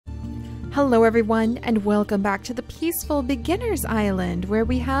Hello everyone, and welcome back to the peaceful Beginner's Island, where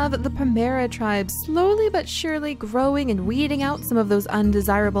we have the Pumera tribe slowly but surely growing and weeding out some of those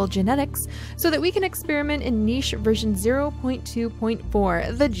undesirable genetics so that we can experiment in niche version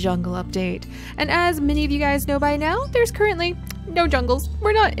 0.2.4, the jungle update. And as many of you guys know by now, there's currently no jungles.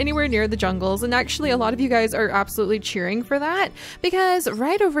 We're not anywhere near the jungles, and actually a lot of you guys are absolutely cheering for that, because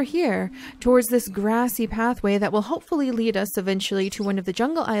right over here, towards this grassy pathway that will hopefully lead us eventually to one of the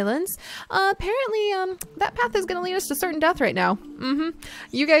jungle islands, apparently that path is going to lead us to certain death right now.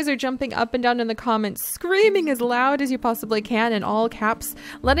 You guys are jumping up and down in the comments, screaming as loud as you possibly can in all caps,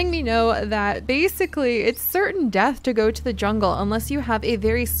 letting me know that basically it's certain death to go to the jungle unless you have a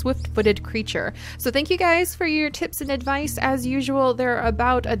very swift-footed creature. So thank you guys for your tips and advice. As usual, there are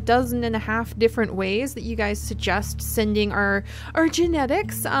about 12 different ways that you guys suggest sending our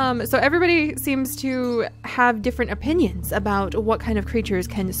genetics. So everybody seems to have different opinions about what kind of creatures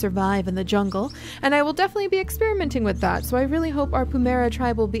can survive in the jungle, and I will definitely be experimenting with that. So I really hope our Pumera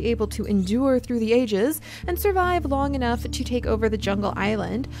tribe will be able to endure through the ages and survive long enough to take over the jungle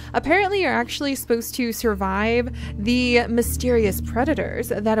island. Apparently you're actually supposed to survive the mysterious predators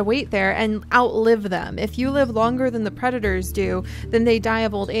that await there and outlive them. If you live longer than the predators do, then they die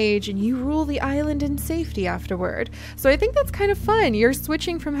of old age and you rule the island in safety afterward. So I think that's kind of fun. You're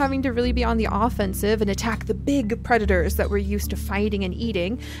switching from having to really be on the offensive and attack the big predators that we're used to fighting and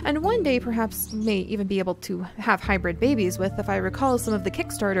eating, and one day perhaps may even be able to have hybrid babies with, if I recall some of the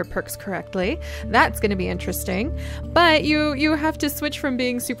Kickstarter perks correctly. That's going to be interesting. But you have to switch from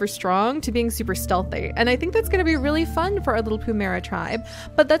being super strong to being super stealthy, and I think that's going to be really fun for our little Pumera tribe,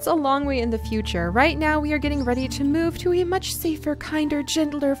 but that's a long way in the future. Right now we are getting ready to move to a much safer, kinder,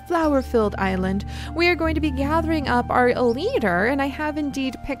 gentler, flower-filled island. We are going to be gathering up our leader, and I have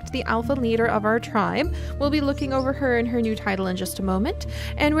indeed picked the alpha leader of our tribe. We'll be looking over her and her new title in just a moment,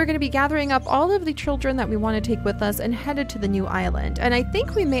 and we're going to be gathering up all of the children that we want to take with us and headed to the new island. And I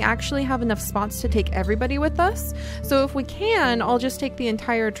think we may actually have enough spots to take everybody with us, so if we can, I'll just take the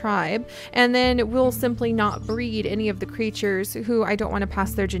entire tribe, and then we'll simply not breed any of the creatures who I don't want to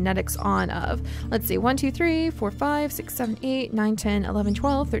pass their genetics on of. Let's see, 1, 2, 3, 4, 5, 6, 7, 8, 9, 10, 11,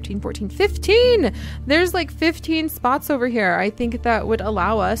 12, 13, 14, 15! There's like 15 spots over here. I think that would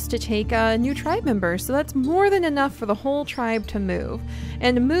allow us to take a new tribe member, so that's more than enough for the whole tribe to move.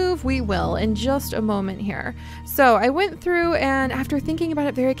 And move we will in just a moment here. So I went through, and after thinking about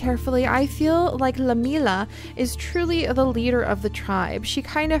it very carefully, I feel like Lamila is truly the leader of the tribe. She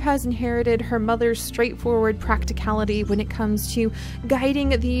kind of has inherited her mother's straightforward practicality when it comes to guiding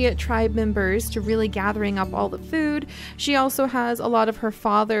the tribe members to really gathering up all the food. She also has a lot of her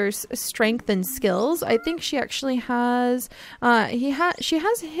father's strength and skills. I think she actually has, she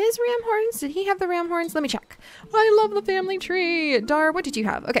has his ram horns. Did he have the ram horns? Let me check. I love the family tree. Dar, what did you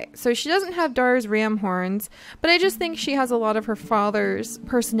have? Okay, so she doesn't have Dar's ram horns, but I just think she has a lot of her father's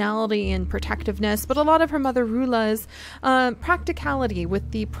personality and protectiveness, but a lot of her mother Rula's practicality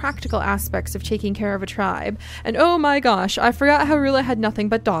with the practical aspects of taking care of a tribe. And oh my gosh, I forgot how Rula had nothing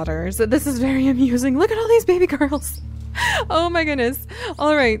but daughters. This is very amusing. Look at all these baby girls. Oh my goodness.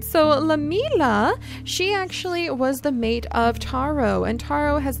 Alright, so Lamila, she actually was the mate of Taro, and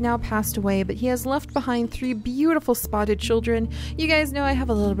Taro has now passed away, but he has left behind 3 beautiful spotted children. You guys know I have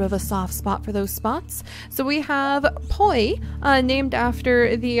a little bit of a soft spot for those spots. So we have Poi, named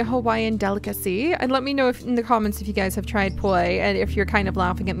after the Hawaiian delicacy, and let me know in the comments if you guys have tried Poi, and if you're kind of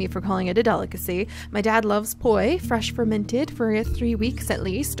laughing at me for calling it a delicacy. My dad loves Poi, fresh fermented for 3 weeks at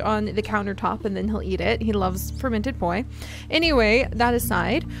least on the countertop, and then he'll eat it. He loves fermented Poi. Anyway, that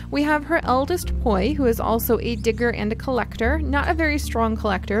aside, we have her eldest Poi, who is also a digger and a collector. Not a very strong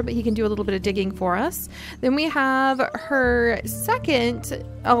collector, but he can do a little bit of digging for us. Then we have her second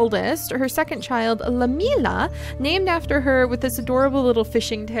eldest, her second child, Lamila, named after her with this adorable little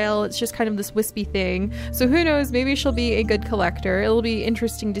fishing tail. It's just kind of this wispy thing. So who knows, maybe she'll be a good collector. It'll be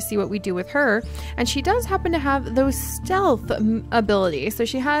interesting to see what we do with her. And she does happen to have those stealth abilities. So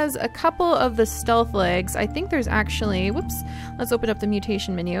she has a couple of the stealth legs. I think there's actually, whoops, let's open up the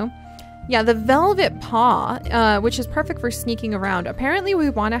mutation menu. Yeah, the velvet paw, which is perfect for sneaking around. Apparently we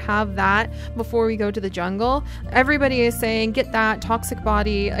want to have that before we go to the jungle. Everybody is saying get that. Toxic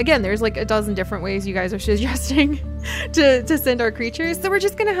body. Again, there's like 12 different ways you guys are suggesting to send our creatures, so we're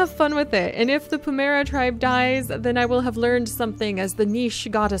just gonna have fun with it. And if the Pumera tribe dies, then I will have learned something as the niche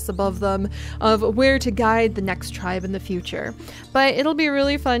goddess above them of where to guide the next tribe in the future. But it'll be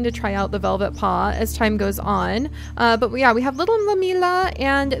really fun to try out the velvet paw as time goes on. But yeah, we have little Lamila,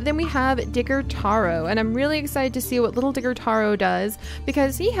 and then we have have Digger Taro, and I'm really excited to see what little Digger Taro does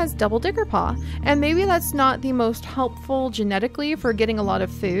because he has double digger paw. And maybe that's not the most helpful genetically for getting a lot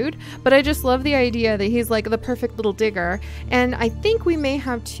of food, but I just love the idea that he's like the perfect little digger. And I think we may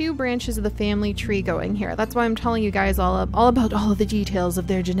have 2 branches of the family tree going here. That's why I'm telling you guys all about all of the details of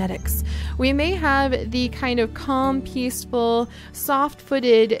their genetics. We may have the kind of calm, peaceful,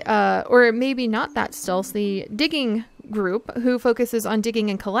 soft-footed, or maybe not that stealthy digging group who focuses on digging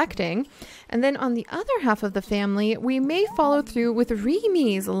and collecting. And then on the other half of the family, we may follow through with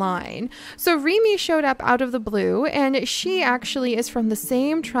Rimi's line. So Rimi showed up out of the blue, and she actually is from the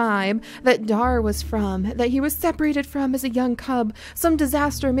same tribe that Dar was from, that he was separated from as a young cub. Some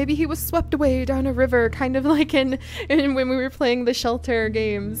disaster, maybe he was swept away down a river, kind of like in when we were playing the shelter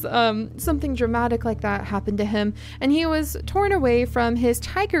games. Something dramatic like that happened to him, and he was torn away from his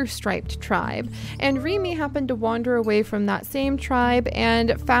tiger-striped tribe. And Rimi happened to wander away from that same tribe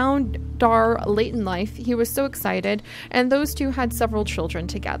and found Dar late in life. He was so excited, and those two had several children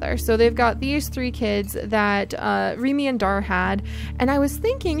together. So they've got these 3 kids that Rimi and Dar had, and I was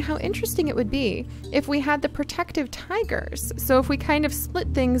thinking how interesting it would be if we had the protective tigers. So if we kind of split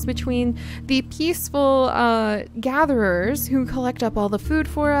things between the peaceful gatherers who collect up all the food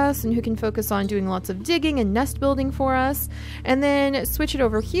for us and who can focus on doing lots of digging and nest building for us, and then switch it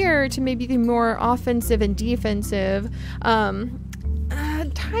over here to maybe the more offensive and defensive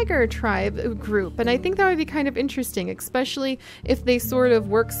tiger tribe group. And I think that would be kind of interesting, especially if they sort of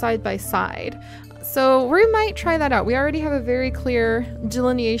work side by side. So we might try that out. We already have a very clear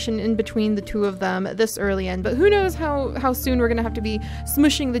delineation in between the 2 of them this early in, but who knows how soon we're going to have to be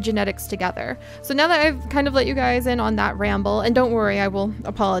smushing the genetics together. So now that I've kind of let you guys in on that ramble, and don't worry, I will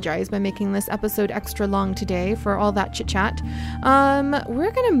apologize by making this episode extra long today for all that chit chat,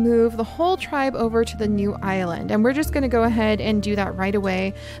 we're going to move the whole tribe over to the new island, and we're just going to go ahead and do that right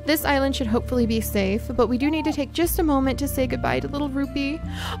away. This island should hopefully be safe, but we do need to take just a moment to say goodbye to little Rupee.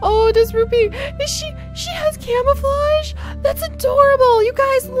 Oh, does Rupee, she has camouflage? That's adorable. You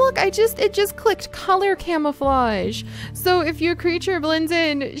guys, look, it just clicked color camouflage. So if your creature blends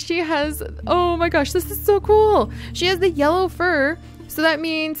in, she has, oh my gosh, this is so cool. She has the yellow fur, so that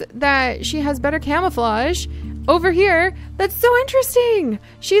means that she has better camouflage. Over here, that's so interesting.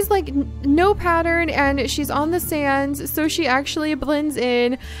 She's like no pattern, and she's on the sand, so she actually blends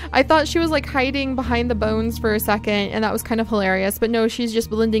in. I thought she was like hiding behind the bones for a second, and that was kind of hilarious, but no, she's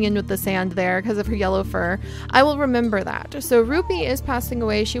just blending in with the sand there because of her yellow fur. I will remember that. So Rupee is passing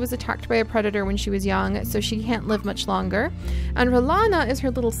away. She was attacked by a predator when she was young, so she can't live much longer. And Rolana is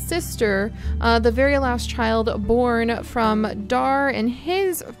her little sister, the very last child born from Dar and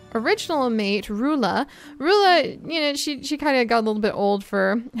his original mate, Rula. Rula, you know, she kind of got a little bit old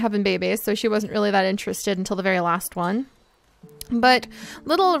for having babies, so she wasn't really that interested until the very last one. But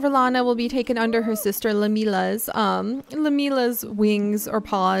little Rolana will be taken under her sister Lamila's wings or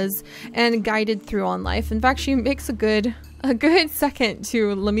paws and guided through on life. In fact, she makes a good second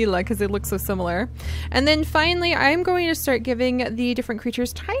to Lamila because they look so similar. And then finally, I'm going to start giving the different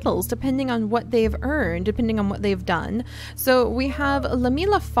creatures titles depending on what they've earned, depending on what they've done. So we have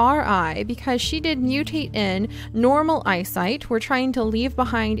Lamila Far Eye because she did mutate in normal eyesight. We're trying to leave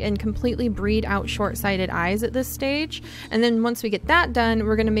behind and completely breed out short-sighted eyes at this stage. And then once we get that done,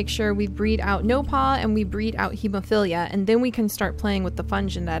 we're going to make sure we breed out no paw and we breed out hemophilia, and then we can start playing with the fun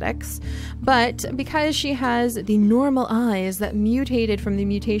genetics. But because she has the normal eye that mutated from the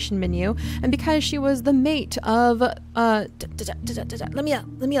mutation menu, and because she was the mate of Lamila,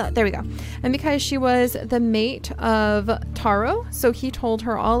 there we go, and because she was the mate of Taro, so he told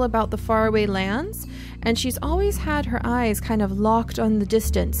her all about the faraway lands, and she's always had her eyes kind of locked on the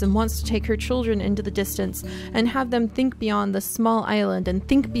distance and wants to take her children into the distance and have them think beyond the small island and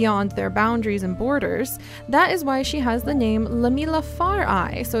think beyond their boundaries and borders. That is why she has the name Lamila Far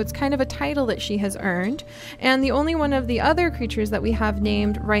Eye, so it's kind of a title that she has earned. And the only one of the other creatures that we have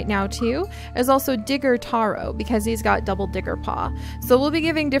named right now too is also Digger Taro, because he's got double digger paw. So we'll be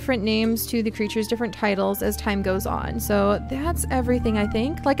giving different names to the creatures, different titles as time goes on. So that's everything, I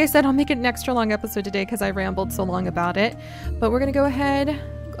think. Like I said, I'll make it an extra long episode today because I rambled so long about it, but we're gonna go ahead.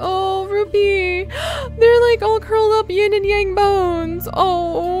 Oh, Rupee, they're like all curled up yin and yang bones.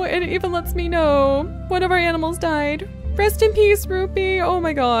 Oh, and it even lets me know one of our animals died. Rest in peace, Rupee. Oh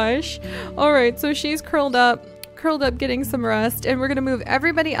my gosh. All right, so she's curled up getting some rest, and we're gonna move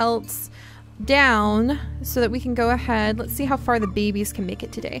everybody else down so that we can go ahead. Let's see how far the babies can make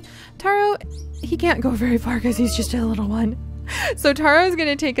it today. Taro, he can't go very far because he's just a little one. So Taro's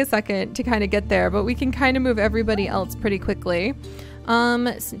gonna take a second to kind of get there, but we can kind of move everybody else pretty quickly.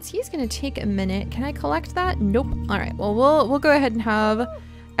 Since he's gonna take a minute, can I collect that? Nope. All right, well, we'll go ahead and have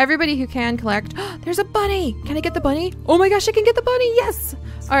Everybody who can collect. There's a bunny. Can I get the bunny? Oh my gosh, I can get the bunny. Yes.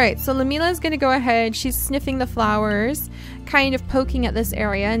 All right, so Lamila is going to go ahead. She's sniffing the flowers, kind of poking at this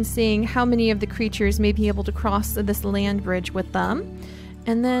area and seeing how many of the creatures may be able to cross this land bridge with them.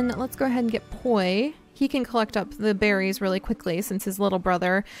 And then let's go ahead and get Poi. He can collect up the berries really quickly since his little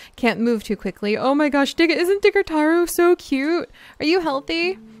brother can't move too quickly. Oh my gosh, isn't Diggertaru so cute? Are you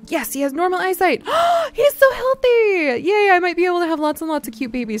healthy? Yes, he has normal eyesight. He's so healthy! Yay, I might be able to have lots and lots of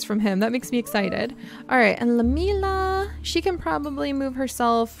cute babies from him. That makes me excited. All right, and Lamila, she can probably move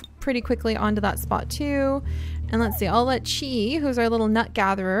herself pretty quickly onto that spot too. And let's see, I'll let Chi, who's our little nut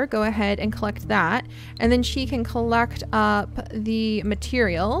gatherer, go ahead and collect that. And then she can collect up the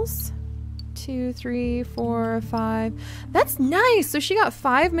materials. 2, 3, 4, 5. That's nice. So she got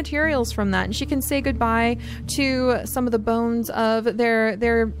 5 materials from that, and she can say goodbye to some of the bones of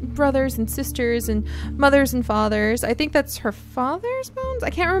their brothers and sisters and mothers and fathers. I think that's her father's bones. I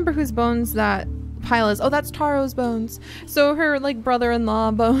can't remember whose bones that pile is. Oh, that's Taro's bones. So her like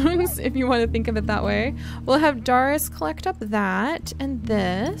brother-in-law bones, if you want to think of it that way. We'll have Doris collect up that and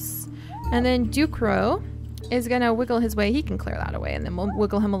this, and then Ducro is gonna wiggle his way. He can clear that away, and then we'll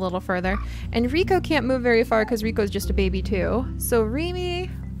wiggle him a little further. And Rico can't move very far because Rico's just a baby too. So Remy,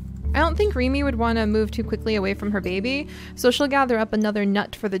 I don't think Remy would want to move too quickly away from her baby, so she'll gather up another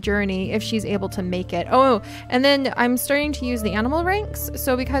nut for the journey if she's able to make it. Oh, and then I'm starting to use the animal ranks.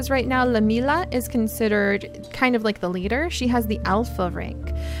 So because right now Lamila is considered kind of like the leader, she has the alpha rank.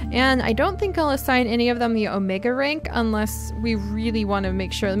 And I don't think I'll assign any of them the omega rank unless we really want to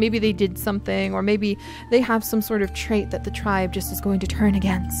make sure that maybe they did something, or maybe they have some sort of trait that the tribe just is going to turn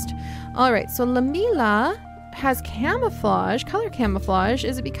against. All right, so Lamila has camouflage, color camouflage.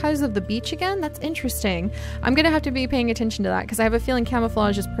 Is it because of the beach again? That's interesting. I'm gonna have to be paying attention to that because I have a feeling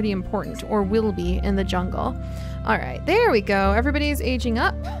camouflage is pretty important, or will be, in the jungle. All right, there we go. Everybody's aging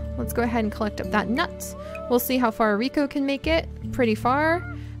up. Let's go ahead and collect up that nut. We'll see how far Rico can make it. Pretty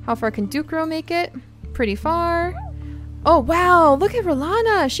far. How far can Ducro make it? Pretty far. Oh wow, look at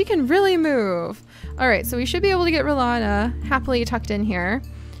Rolana. She can really move. All right, so we should be able to get Rolana happily tucked in here.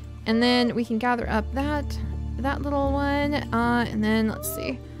 And then we can gather up that little one, and then let's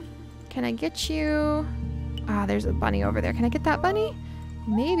see, can I get you? There's a bunny over there. Can I get that bunny?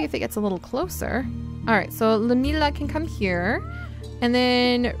 Maybe if it gets a little closer. All right, so Lamila can come here, and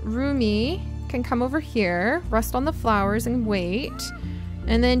then Rumi can come over here, rest on the flowers and wait,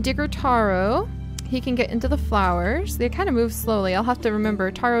 and then Diggertaro, he can get into the flowers. They kind of move slowly. I'll have to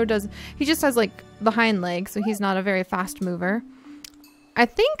remember, Taro he just has like the hind legs, so he's not a very fast mover. I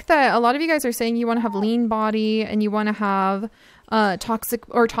think that a lot of you guys are saying you want to have lean body and you want to have toxic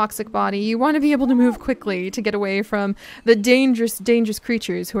body. You want to be able to move quickly to get away from the dangerous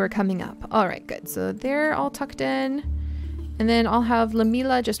creatures who are coming up. All right, good. So they're all tucked in. And then I'll have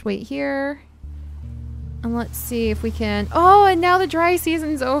Lamila just wait here. And let's see if we can... Oh, and now the dry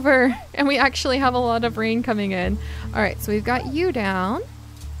season's over. And we actually have a lot of rain coming in. All right, so we've got you down.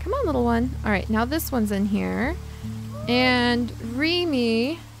 Come on, little one. All right, now this one's in here. And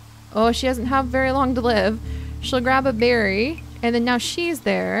Remy, oh, she doesn't have very long to live. She'll grab a berry, and then now she's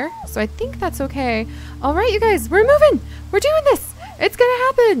there. So I think that's okay. All right, you guys, we're moving. We're doing this. It's gonna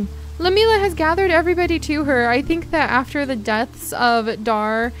happen. Lamila has gathered everybody to her. I think that after the deaths of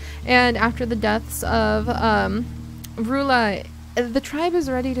Dar and after the deaths of Rula, the tribe is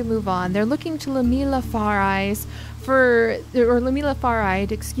ready to move on. They're looking to Lamila Far-Eyes Lamila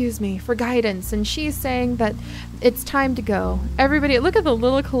Far-Eyed, excuse me, for guidance, and she's saying that it's time to go. Everybody, look at the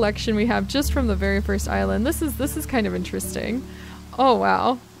little collection we have just from the very first island. This is kind of interesting. Oh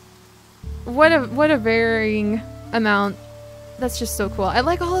wow, what a varying amount. That's just so cool. I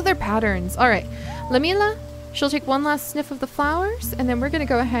like all of their patterns. All right, Lamila, she'll take one last sniff of the flowers, and then we're gonna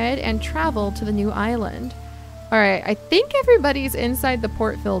go ahead and travel to the new island. All right, I think everybody's inside the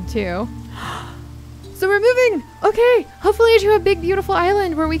port field too. So we're moving, okay, hopefully to a big beautiful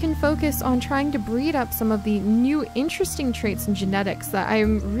island where we can focus on trying to breed up some of the new interesting traits and genetics that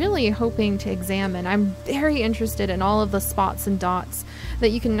I'm really hoping to examine. I'm very interested in all of the spots and dots that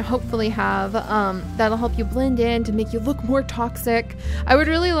you can hopefully have that'll help you blend in to make you look more toxic. I would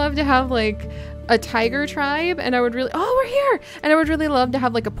really love to have like a tiger tribe, and I would really, oh, we're here! And I would really love to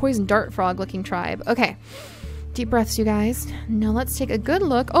have like a poison dart frog looking tribe. Okay. Deep breaths, you guys. Now let's take a good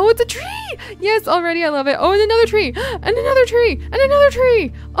look. Oh, it's a tree! Yes, already I love it. Oh, and another tree! And another tree! And another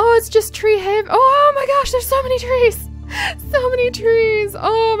tree! Oh, it's just tree heavy. Oh my gosh, there's so many trees! So many trees.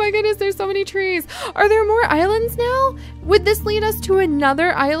 Oh my goodness, there's so many trees. Are there more islands now? Would this lead us to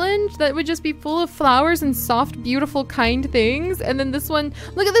another island that would just be full of flowers and soft, beautiful, kind things? And then this one,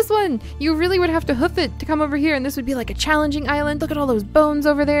 look at this one. You really would have to hoof it to come over here, and this would be like a challenging island. Look at all those bones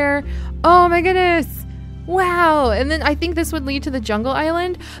over there. Oh my goodness. Wow, and then I think this would lead to the jungle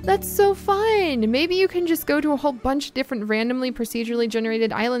island. That's so fun. Maybe you can just go to a whole bunch of different randomly procedurally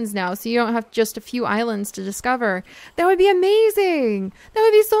generated islands now, so you don't have just a few islands to discover. That would be amazing. That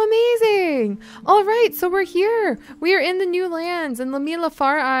would be so amazing. All right, so we're here. We are in the new lands, and Lamila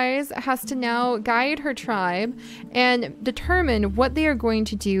Far Eyes has to now guide her tribe and determine what they are going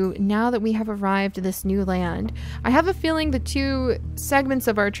to do now that we have arrived at this new land. I have a feeling the two segments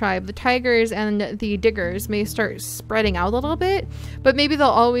of our tribe, the tigers and the diggers, may start spreading out a little bit, but maybe they'll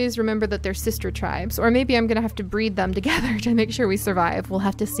always remember that they're sister tribes, or maybe I'm gonna have to breed them together to make sure we survive. We'll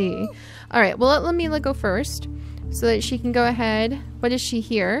have to see. All right, well, let Lamila go first so that she can go ahead. What is she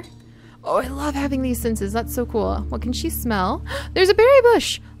here? Oh, I love having these senses. That's so cool. What can she smell? There's a berry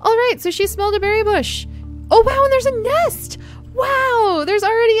bush. All right, so she smelled a berry bush. Oh wow, and there's a nest. Wow, there's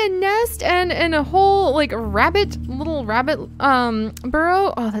already a nest and a whole like little rabbit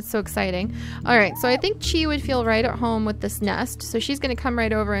burrow. Oh, that's so exciting. All right, so I think Chi would feel right at home with this nest, so she's gonna come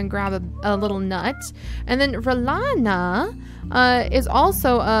right over and grab a little nut. And then Rolana is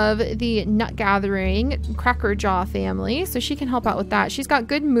also of the nut gathering cracker jaw family, so she can help out with that. She's got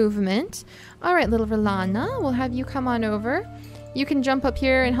good movement. All right, little Rolana, we'll have you come on over. You can jump up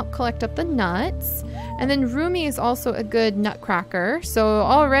here and help collect up the nuts. And then Rumi is also a good nutcracker. So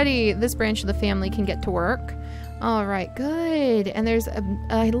already this branch of the family can get to work. All right, good. And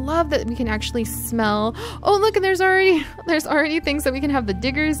I love that we can actually smell. Oh, look, and there's already things that we can have the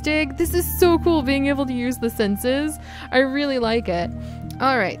diggers dig. This is so cool being able to use the senses. I really like it.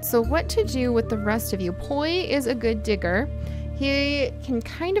 All right, so what to do with the rest of you? Poi is a good digger. He can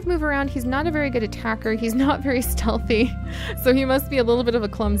kind of move around. He's not a very good attacker. He's not very stealthy. So he must be a little bit of a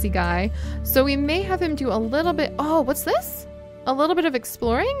clumsy guy. So we may have him do a little bit. Oh, what's this? A little bit of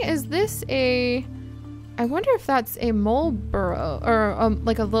exploring? Is this a... I wonder if that's a mole burrow or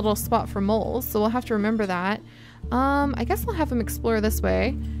like a little spot for moles. So we'll have to remember that. I guess I'll have him explore this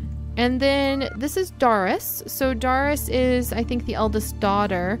way. And then this is Doris. So Doris is, I think, the eldest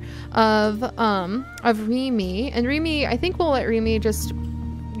daughter of Rimi. And Rimi, I think we'll let Rimi just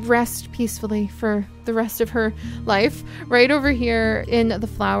rest peacefully for the rest of her life right over here in the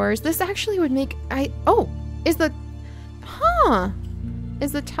flowers. This actually would make is the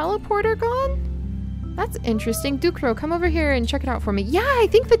teleporter gone? That's interesting. Dukro, come over here and check it out for me. Yeah, I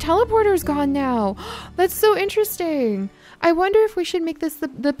think the teleporter's gone now. That's so interesting. I wonder if we should make this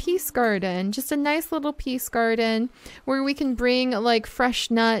the peace garden, just a nice little peace garden where we can bring like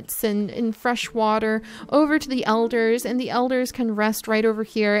fresh nuts and fresh water over to the elders, and the elders can rest right over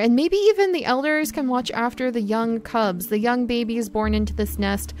here, and maybe even the elders can watch after the young cubs, the young babies born into this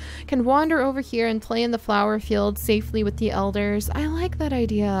nest, can wander over here and play in the flower field safely with the elders. I like that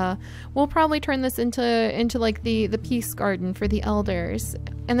idea. We'll probably turn this into like the peace garden for the elders.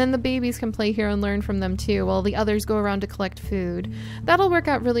 And then the babies can play here and learn from them too, while the others go around to collect food. That'll work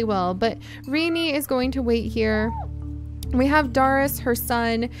out really well. But Rimi is going to wait here. We have Doris, her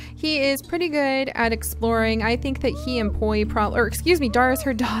son. He is pretty good at exploring. I think that he and Poi Doris,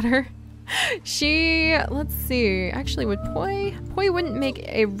 her daughter. Let's see. Actually, Poi wouldn't make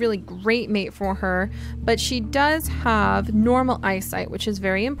a really great mate for her, but she does have normal eyesight, which is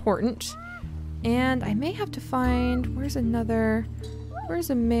very important. And I may have to find, where's a male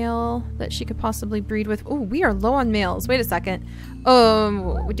that she could possibly breed with? Oh, we are low on males. Wait a second.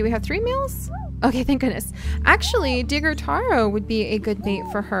 Do we have 3 males? Okay, thank goodness. Actually, Digger Taro would be a good mate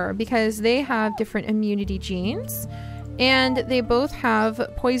for her because they have different immunity genes. And they both have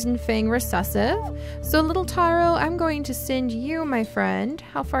Poison Fang recessive. So little Taro, I'm going to send you, my friend.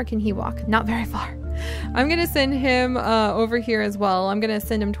 How far can he walk? Not very far. I'm going to send him over here as well. I'm going to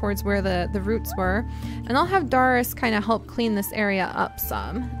send him towards where the roots were. And I'll have Doris kind of help clean this area up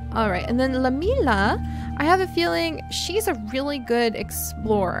some. All right, and then Lamila, I have a feeling she's a really good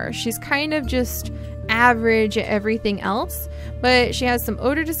explorer. She's kind of just average at everything else, but she has some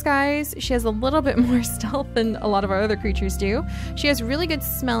odor disguise. She has a little bit more stealth than a lot of our other creatures do. She has really good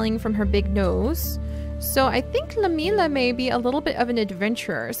smelling from her big nose. So I think Lamila may be a little bit of an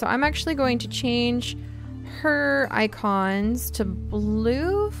adventurer. So I'm actually going to change her icons to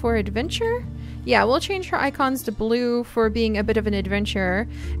blue for adventure. Yeah, we'll change her icons to blue for being a bit of an adventurer.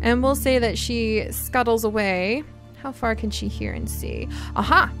 And we'll say that she scuttles away. How far can she hear and see?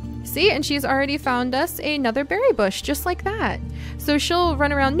 Aha! See, and she's already found us another berry bush, just like that. So she'll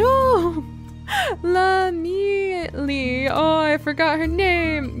run around. No! Lamila! Lamili. Oh, I forgot her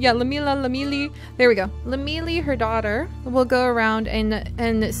name. Yeah, Lamili. There we go. Lamili, her daughter, will go around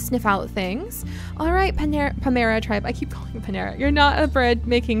and sniff out things. All right, Pamera tribe. I keep calling you Panera. You're not a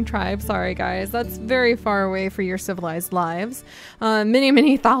bread-making tribe. Sorry, guys. That's very far away for your civilized lives.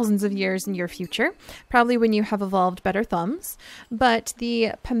 Many thousands of years in your future. Probably when you have evolved better thumbs. But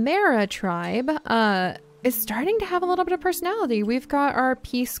the Pamera tribe, is starting to have a little bit of personality. We've got our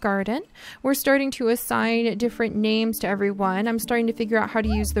peace garden. We're starting to assign different names to everyone. I'm starting to figure out how to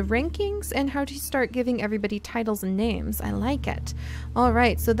use the rankings and how to start giving everybody titles and names. I like it. All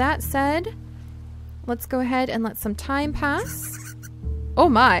right, so that said, let's go ahead and let some time pass. Oh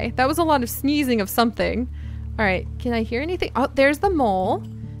my, that was a lot of sneezing of something. All right, can I hear anything? Oh, there's the mole.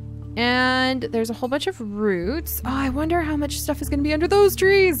 And there's a whole bunch of roots. Oh, I wonder how much stuff is going to be under those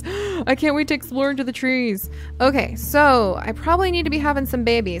trees. I can't wait to explore into the trees. Okay, so I probably need to be having some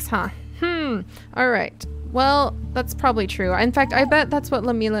babies, huh? All right. Well, that's probably true. In fact, I bet that's what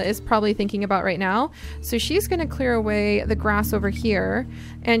Lamila is probably thinking about right now. So she's going to clear away the grass over here,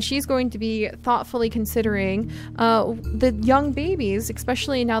 and she's going to be thoughtfully considering the young babies,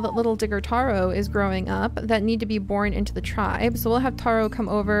 especially now that little digger Taro is growing up, that need to be born into the tribe. So we'll have Taro come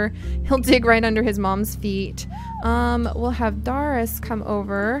over. He'll dig right under his mom's feet. We'll have Doris come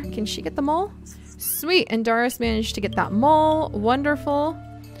over. Can she get the mole? Sweet, and Doris managed to get that mole. Wonderful.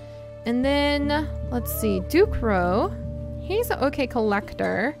 And then, let's see, Ducro, he's an okay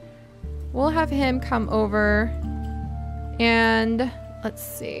collector. We'll have him come over and let's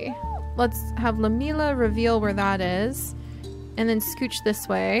see. Let's have Lamila reveal where that is and then scooch this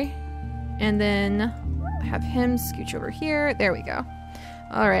way and then have him scooch over here. There we go.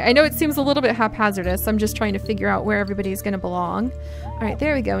 All right, I know it seems a little bit haphazardous. I'm just trying to figure out where everybody's gonna belong. All right,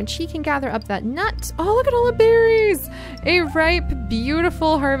 there we go. And she can gather up that nut. Oh, look at all the berries. A ripe,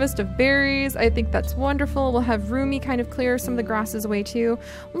 beautiful harvest of berries. I think that's wonderful. We'll have Rumi kind of clear some of the grasses away too.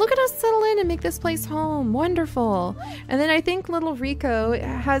 Look at us settle in and make this place home. Wonderful. And then I think little Rico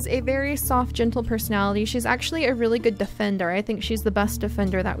has a very soft, gentle personality. She's actually a really good defender. I think she's the best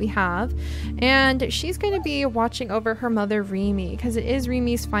defender that we have. And she's gonna be watching over her mother, Rimi, because it is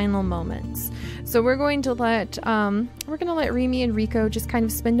Rimi's final moments. So we're going to let Rimi and Rico just kind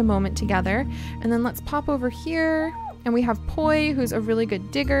of spend a moment together. And then let's pop over here. And we have Poi, who's a really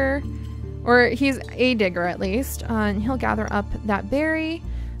good digger. Or he's a digger at least. And he'll gather up that berry.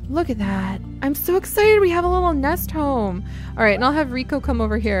 Look at that. I'm so excited. We have a little nest home. All right, and I'll have Rico come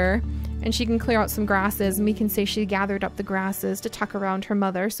over here. And she can clear out some grasses. And we can say she gathered up the grasses to tuck around her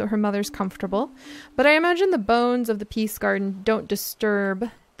mother. So her mother's comfortable. But I imagine the bones of the peace garden don't disturb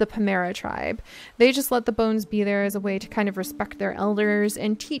the Pamera tribe. They just let the bones be there as a way to kind of respect their elders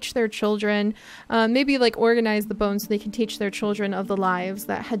and teach their children, maybe like organize the bones so they can teach their children of the lives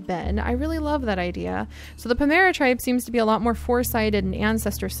that had been. I really love that idea. So the Pamera tribe seems to be a lot more foresighted and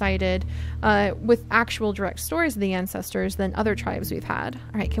ancestor-sighted with actual direct stories of the ancestors than other tribes we've had.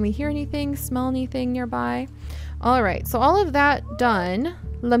 All right, can we hear anything, smell anything nearby? All right, so all of that done,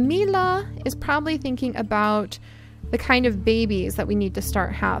 Lamila is probably thinking about the kind of babies that we need to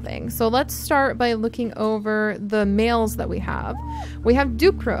start having. So let's start by looking over the males that we have. We have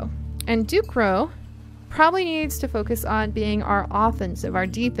Ducro, and Ducro probably needs to focus on being our offensive, our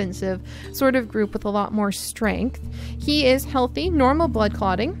defensive sort of group with a lot more strength. He is healthy, normal blood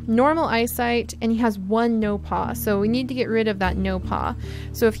clotting, normal eyesight, and he has one no paw. So we need to get rid of that no paw.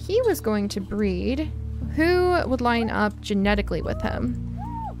 So if he was going to breed, who would line up genetically with him?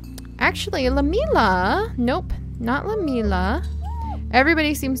 Actually, Lamila, nope. Not Lamila.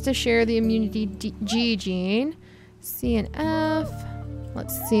 Everybody seems to share the immunity G gene. C and F.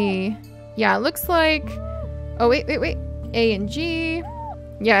 Let's see. Yeah, it looks like... Oh, wait. A and G.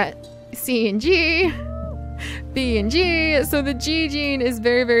 Yeah, C and G. B and G. So the G gene is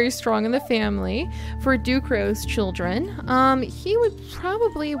very, very strong in the family for Ducro's children. He would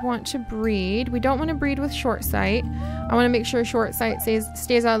probably want to breed. We don't want to breed with short sight. I want to make sure short sight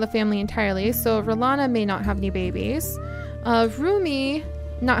stays out of the family entirely. So Rolana may not have any babies. Rumi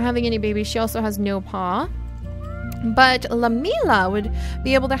not having any babies. She also has no paw. But Lamila would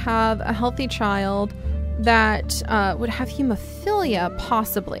be able to have a healthy child that would have hemophilia,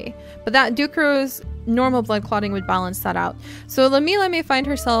 possibly. But that Ducro's normal blood clotting would balance that out. So Lamila may find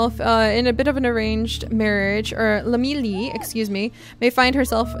herself in a bit of an arranged marriage, or Lamili, excuse me, may find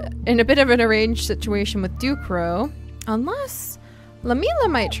herself in a bit of an arranged situation with Ducro, unless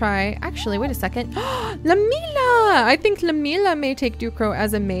Lamila might try... Actually, wait a second. Lamila! I think Lamila may take Ducro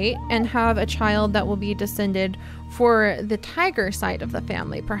as a mate and have a child that will be descended for the tiger side of the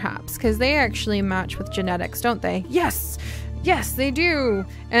family, perhaps, because they actually match with genetics, don't they? Yes! Yes, they do!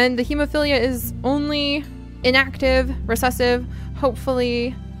 And the hemophilia is only inactive, recessive.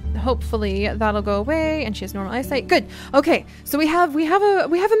 Hopefully that'll go away, and she has normal eyesight. Good. Okay, so we have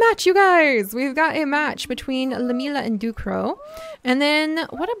a match, you guys. We've got a match between Lamila and Ducro. And then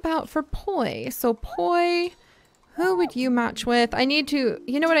what about for Poi? So Poi, who would you match with? I need to,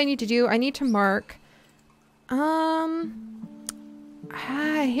 you know what I need to do? I need to mark. I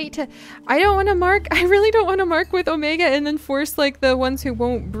don't want to mark. I really don't want to mark with Omega and then force like the ones who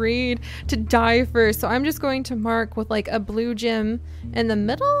won't breed to die first. So I'm just going to mark with like a blue gem in the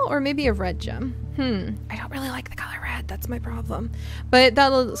middle, or maybe a red gem. I don't really like the color red. That's my problem. But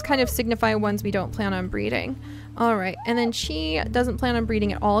that'll kind of signify ones we don't plan on breeding. All right. And then she doesn't plan on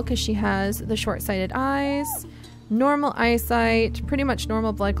breeding at all because she has the short-sighted eyes, normal eyesight, pretty much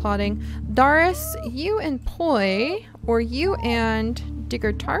normal blood clotting. Doris, you and Poi, or you and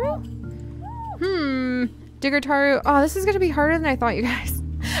Diggertaru? Diggertaru. Oh, this is going to be harder than I thought, you guys.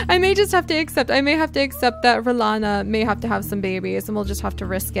 I may just have to accept. I may have to accept that Rolana may have to have some babies, and we'll just have to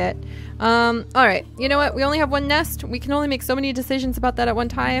risk it. All right. You know what? We only have one nest. We can only make so many decisions about that at one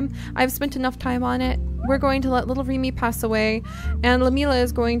time. I've spent enough time on it. We're going to let little Remy pass away, and Lamila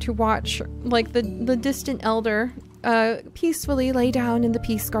is going to watch like the distant elder peacefully lay down in the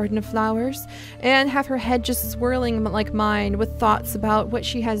peace garden of flowers and have her head just swirling like mine with thoughts about what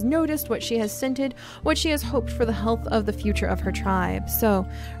she has noticed, what she has scented, what she has hoped for the health of the future of her tribe. So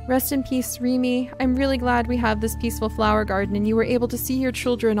rest in peace, Remy. I'm really glad we have this peaceful flower garden and you were able to see your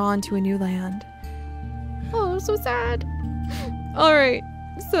children on to a new land. Oh, so sad. All right,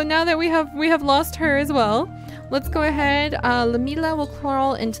 so now that we have lost her as well, let's go ahead. Lamila will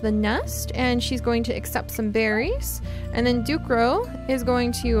crawl into the nest and she's going to accept some berries. And then Ducro is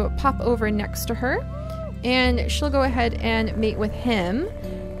going to pop over next to her and she'll go ahead and mate with him.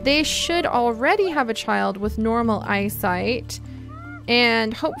 They should already have a child with normal eyesight.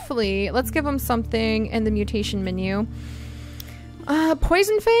 And hopefully, let's give them something in the mutation menu.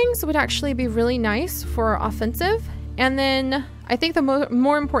 Poison fangs would actually be really nice for offensive. And then I think the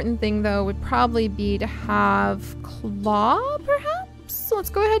more important thing, though, would probably be to have claw, perhaps? So let's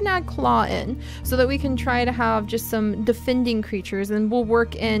go ahead and add claw in so that we can try to have just some defending creatures, and we'll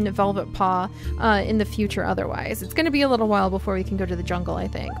work in velvet paw in the future otherwise. It's going to be a little while before we can go to the jungle, I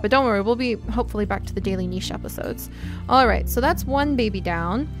think. But don't worry, we'll be hopefully back to the daily niche episodes. All right, so that's one baby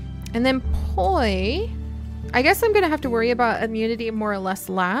down. And then Poi, I guess I'm going to have to worry about immunity more or less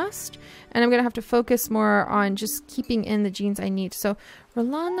last. And I'm going to have to focus more on just keeping in the genes I need. So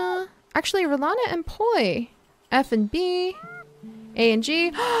Rolana, actually Rolana and Poi, F and B, A and G,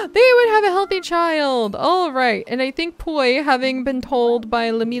 they would have a healthy child. All right. And I think Poi, having been told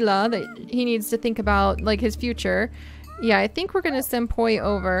by Lamila that he needs to think about like his future. Yeah, I think we're going to send Poi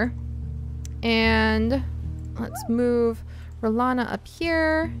over. And let's move Rolana up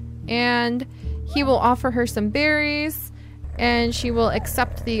here. And he will offer her some berries. And she will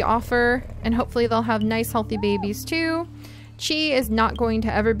accept the offer, and hopefully they'll have nice healthy babies too. Chi is not going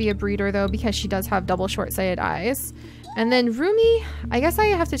to ever be a breeder though, because she does have double short-sighted eyes. And then Rumi, I guess I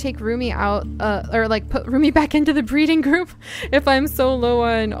have to take Rumi out, or like put Rumi back into the breeding group if I'm so low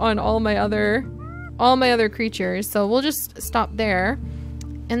on all my other creatures. So we'll just stop there.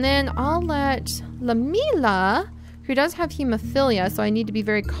 And then I'll let Lamila, who does have hemophilia, so I need to be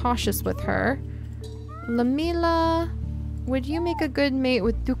very cautious with her. Lamila, would you make a good mate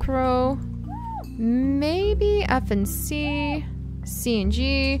with Ducro? Maybe F and C, C and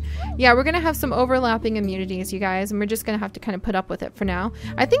G. Yeah, we're going to have some overlapping immunities, you guys, and we're just going to have to kind of put up with it for now.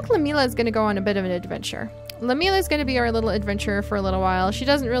 I think Lamila is going to go on a bit of an adventure. Lamila is going to be our little adventurer for a little while. She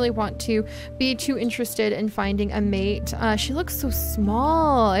doesn't really want to be too interested in finding a mate. She looks so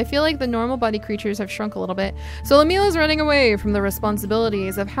small. I feel like the normal body creatures have shrunk a little bit. So Lamila is running away from the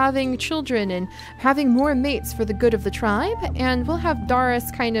responsibilities of having children and having more mates for the good of the tribe. And we'll have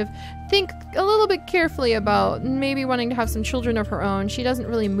Doris kind of think a little bit carefully about maybe wanting to have some children of her own. She doesn't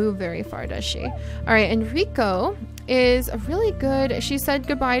really move very far, does she? All right, Enrico is a really good, she said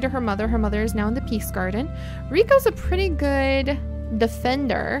goodbye to her mother. Her mother is now in the peace garden. Rico's a pretty good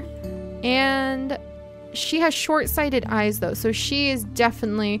defender, and she has short-sighted eyes though, so she is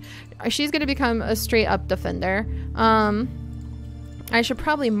definitely, she's going to become a straight up defender. I should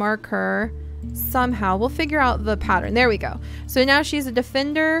probably mark her somehow. We'll figure out the pattern. There we go. So now she's a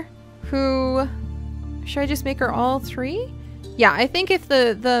defender who, should I just make her all three? Yeah, I think if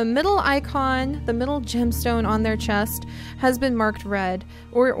the middle icon, the middle gemstone on their chest has been marked red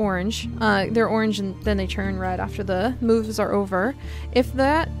or orange, they're orange and then they turn red after the moves are over. If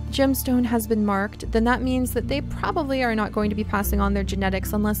that gemstone has been marked, then that means that they probably are not going to be passing on their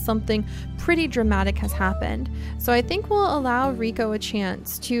genetics unless something pretty dramatic has happened. So I think we'll allow Rico a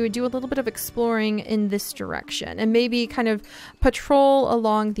chance to do a little bit of exploring in this direction and maybe kind of patrol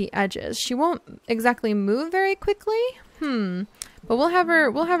along the edges. She won't exactly move very quickly. But we'll have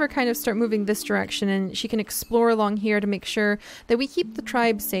her kind of start moving this direction, and she can explore along here to make sure that we keep the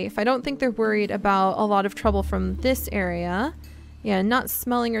tribe safe. I don't think they're worried about a lot of trouble from this area. Yeah, not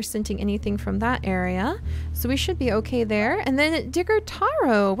smelling or scenting anything from that area. So we should be okay there. And then Digger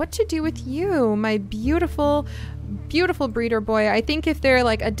Taro, what to do with you, my beautiful breeder boy. I think if they're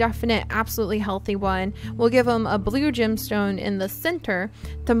like a definite, absolutely healthy one, we'll give them a blue gemstone in the center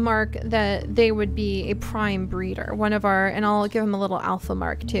to mark that they would be a prime breeder. And I'll give him a little alpha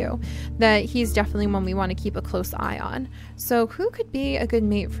mark too, that he's definitely one we want to keep a close eye on. So who could be a good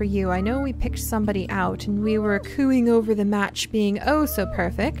mate for you? I know we picked somebody out and we were cooing over the match being oh so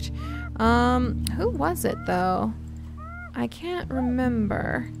perfect. Who was it though? I can't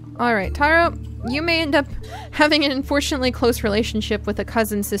remember. All right, Taro, you may end up having an unfortunately close relationship with a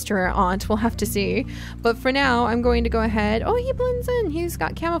cousin, sister, or aunt. We'll have to see. But for now, I'm going to go ahead. Oh, he blends in. He's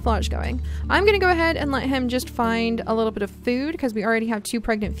got camouflage going. I'm going to go ahead and let him just find a little bit of food because we already have 2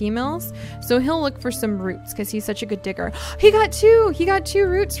 pregnant females. So he'll look for some roots because he's such a good digger. He got 2. He got 2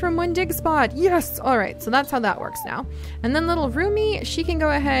 roots from 1 dig spot. Yes. All right. So that's how that works now. And then little Rumi, she can go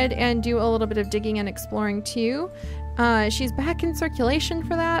ahead and do a little bit of digging and exploring too. She's back in circulation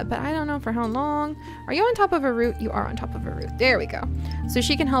for that, but I don't know for how long. Are you on top of a root? You are on top of a root. There we go. So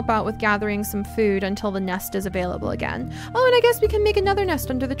she can help out with gathering some food until the nest is available again. Oh, and I guess we can make another nest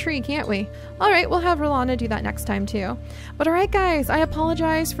under the tree, can't we? All right, we'll have Rolana do that next time too. But all right, guys, I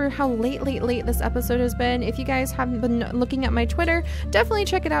apologize for how late this episode has been. If you guys haven't been looking at my Twitter, definitely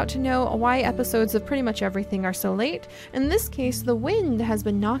check it out to know why episodes of pretty much everything are so late. In this case, the wind has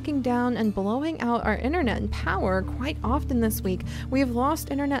been knocking down and blowing out our internet and power quite often this week. We have lost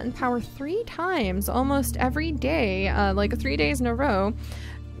internet and power 3 times almost every day, like 3 days in a row.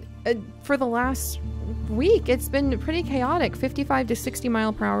 For the last week, it's been pretty chaotic, 55 to 60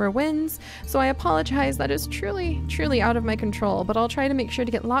 mile per hour winds. So I apologize, that is truly out of my control, but I'll try to make sure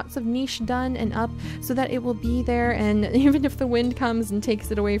to get lots of niche done and up so that it will be there, and even if the wind comes and takes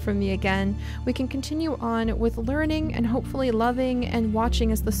it away from me again, we can continue on with learning and hopefully loving and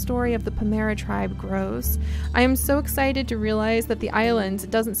watching as the story of the Pamera tribe grows. I am so excited to realize that the islands,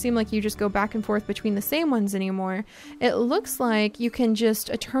 it doesn't seem like you just go back and forth between the same ones anymore. It looks like you can just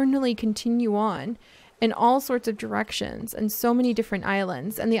eternally continue on in all sorts of directions and so many different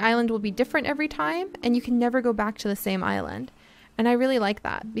islands, and the island will be different every time and you can never go back to the same island. And I really like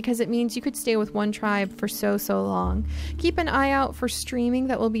that because it means you could stay with one tribe for so long. Keep an eye out for streaming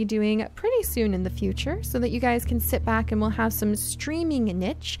that we'll be doing pretty soon in the future so that you guys can sit back and we'll have some streaming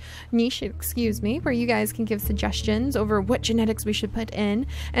niche, where you guys can give suggestions over what genetics we should put in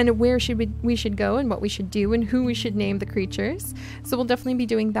and where we should go and what we should do and who we should name the creatures. So we'll definitely be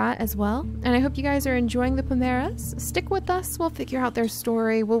doing that as well. And I hope you guys are enjoying the Pameras. Stick with us. We'll figure out their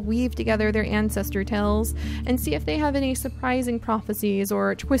story. We'll weave together their ancestor tales and see if they have any surprising prophecies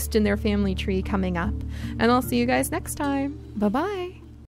or twist in their family tree coming up. And I'll see you guys next time. Bye-bye.